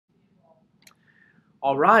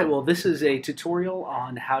All right, well, this is a tutorial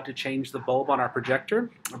on how to change the bulb on our projector.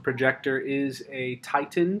 Our projector is a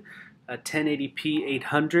Titan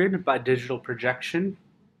 1080p-800 by Digital Projection.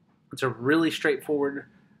 It's a really straightforward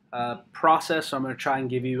process, so I'm going to try and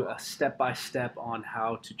give you a step-by-step on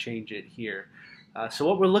how to change it here. So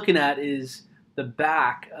what we're looking at is the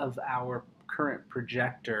back of our current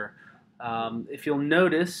projector. If you'll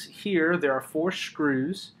notice here, there are 4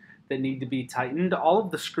 screws that need to be tightened. All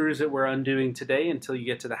of the screws that we're undoing today until you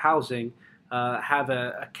get to the housing have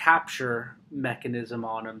a capture mechanism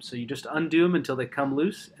on them. So you just undo them until they come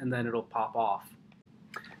loose and then it'll pop off.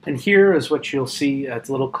 And here is what you'll see. It's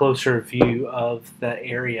a little closer view of the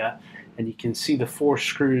area, and you can see the 4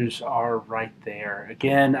 screws are right there.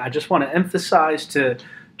 Again, I just want to emphasize to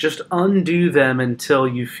just undo them until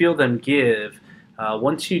you feel them give.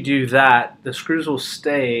 Once you do that, the screws will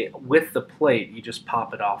stay with the plate. You just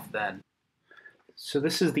pop it off then. So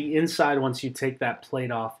this is the inside once you take that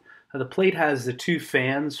plate off. The plate has the 2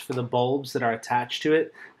 fans for the bulbs that are attached to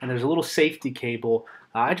it, and there's a little safety cable.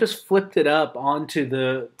 I just flipped it up onto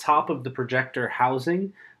the top of the projector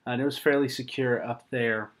housing, and it was fairly secure up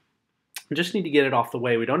there. We just need to get it off the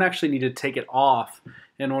way. We don't actually need to take it off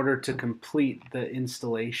in order to complete the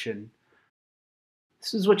installation.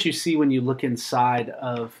 This is what you see when you look inside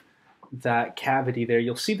of that cavity there.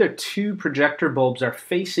 You'll see the 2 projector bulbs are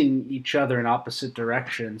facing each other in opposite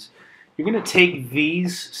directions. You're going to take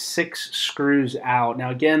these 6 screws out. Now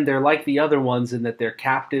again, they're like the other ones in that they're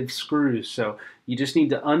captive screws, so you just need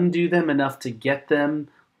to undo them enough to get them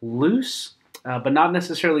loose, but not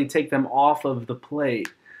necessarily take them off of the plate.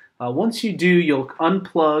 Once you do, you'll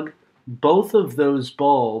unplug both of those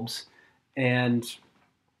bulbs, and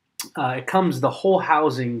the whole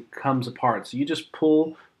housing comes apart. So you just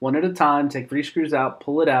pull one at a time, take 3 screws out,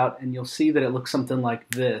 pull it out, and you'll see that it looks something like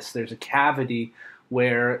this. There's a cavity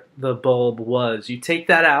where the bulb was. You take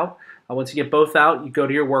that out. Once you get both out, you go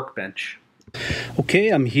to your workbench. Okay,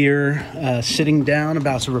 I'm here sitting down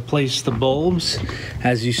about to replace the bulbs.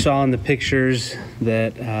 As you saw in the pictures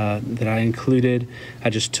that I included, I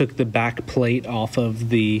just took the back plate off of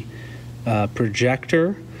the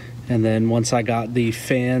projector, and then once I got the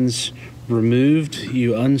fans removed,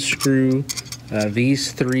 you unscrew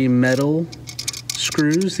these 3 metal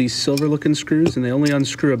screws, these silver looking screws, and they only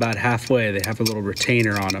unscrew about halfway. They have a little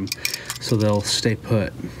retainer on them, so they'll stay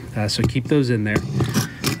put. So keep those in there.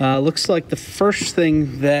 Looks like the first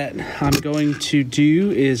thing that I'm going to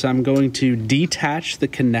do is I'm going to detach the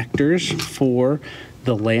connectors for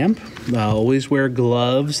the lamp. Always wear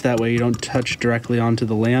gloves, that way you don't touch directly onto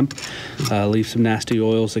the lamp. Leave some nasty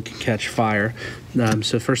oils that can catch fire.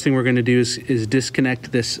 So first thing we're going to do is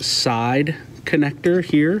disconnect this side connector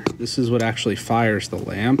here. This is what actually fires the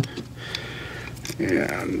lamp.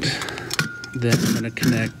 And then I'm going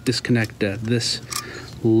to disconnect this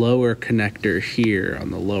lower connector here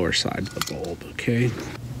on the lower side of the bulb. Okay,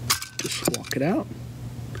 just walk it out.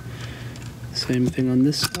 Same thing on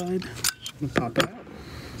this side. Just gonna pop it out.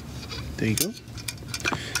 There you go.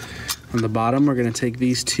 On the bottom, we're going to take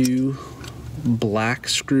these 2 black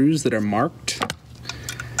screws that are marked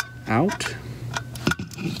out.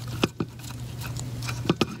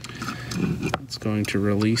 It's going to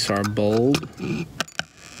release our bulb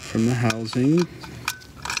from the housing.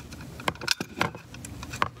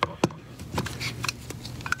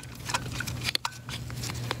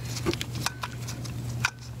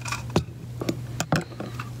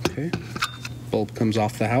 Okay, bulb comes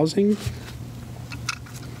off the housing.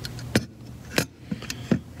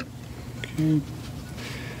 Okay,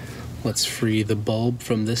 let's free the bulb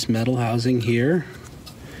from this metal housing here.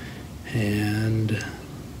 And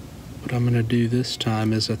what I'm going to do this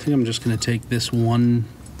time is I think I'm just going to take this one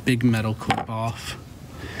big metal clip off.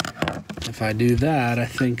 If I do that, I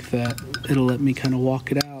think that it'll let me kind of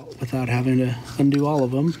walk it out without having to undo all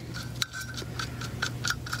of them.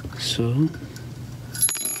 So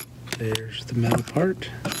there's the metal part.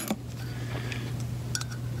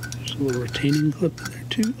 There's a little retaining clip in there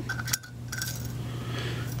too.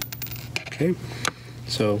 Okay,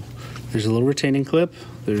 so there's a little retaining clip.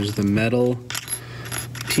 There's the metal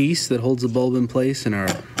piece that holds the bulb in place, and our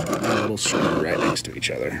little screw right next to each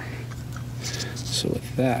other. So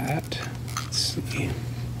with that, let's see.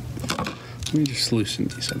 Let me just loosen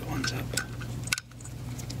these other ones up.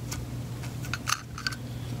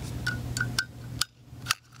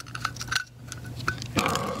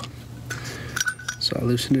 So I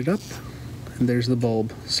loosen it up, and there's the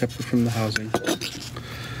bulb, separate from the housing.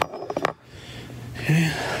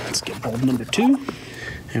 Okay, let's get bulb number 2,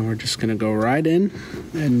 and we're just gonna go right in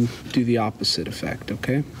and do the opposite effect,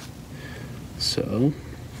 okay? So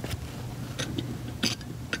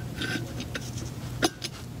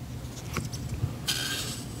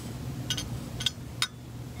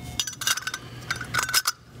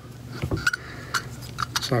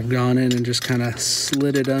So I've gone in and just kind of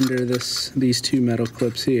slid it under these two metal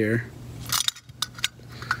clips here.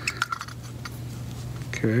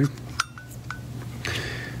 Okay.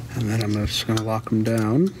 And then I'm just going to lock them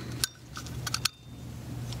down.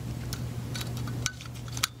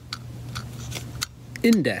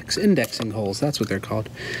 Indexing holes, that's what they're called.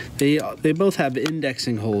 They both have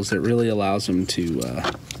indexing holes that really allows them to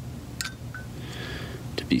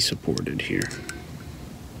be supported here.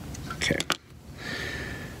 Okay.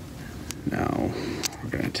 Now we're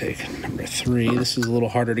going to take number 3. This is a little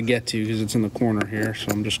harder to get to because it's in the corner here, so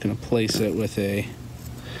I'm just going to place it with a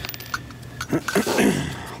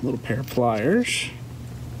little pair of pliers.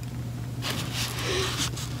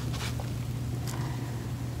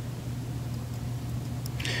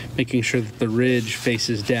 Making sure that the ridge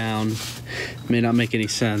faces down may not make any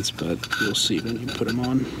sense, but you'll see when you put them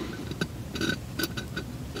on.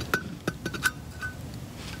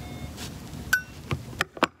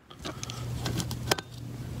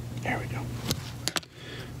 There we go.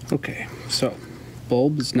 Okay, so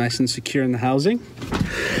bulb is nice and secure in the housing.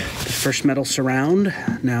 The first metal surround.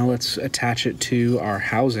 Now let's attach it to our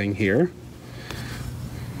housing here.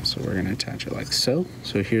 So we're going to attach it like so.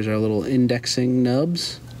 So here's our little indexing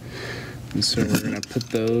nubs. And so we're going to put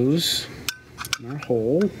those in our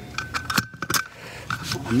hole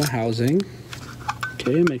on the housing.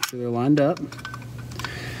 Okay, make sure they're lined up,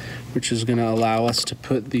 which is going to allow us to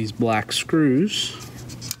put these black screws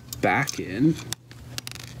back in.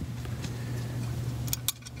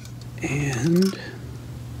 And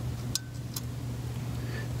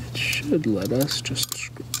it should let us just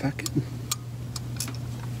screw it back in.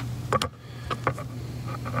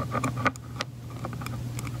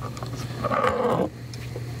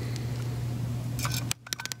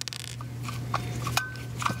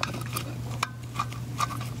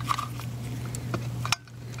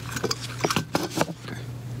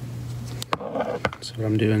 So what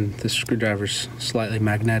I'm doing, this screwdriver's slightly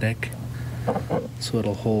magnetic, so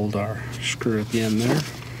it'll hold our screw at the end there.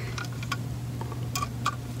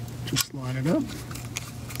 Just line it up.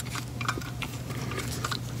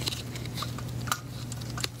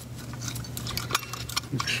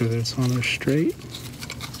 Make sure that it's on there straight.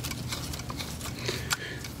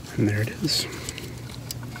 And there it is.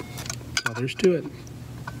 That's all there's to it.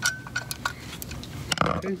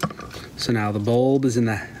 Okay. So now the bulb is in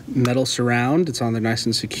the metal surround. It's on there nice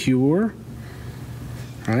and secure.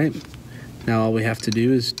 All right. Now all we have to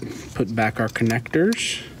do is put back our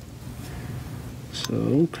connectors.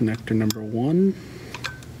 So connector number 1.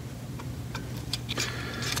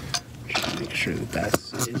 Just make sure that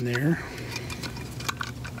that's in there.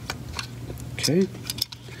 Okay.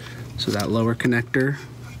 So that lower connector,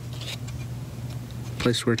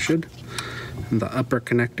 placed where it should. And the upper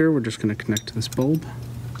connector, we're just going to connect to this bulb.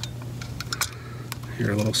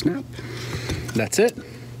 Here, a little snap. That's it.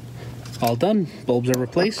 All done. Bulbs are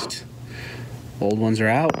replaced. Old ones are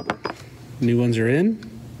out. New ones are in.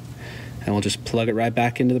 And we'll just plug it right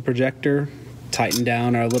back into the projector, tighten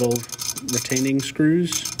down our little retaining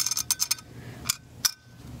screws,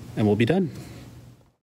 and we'll be done.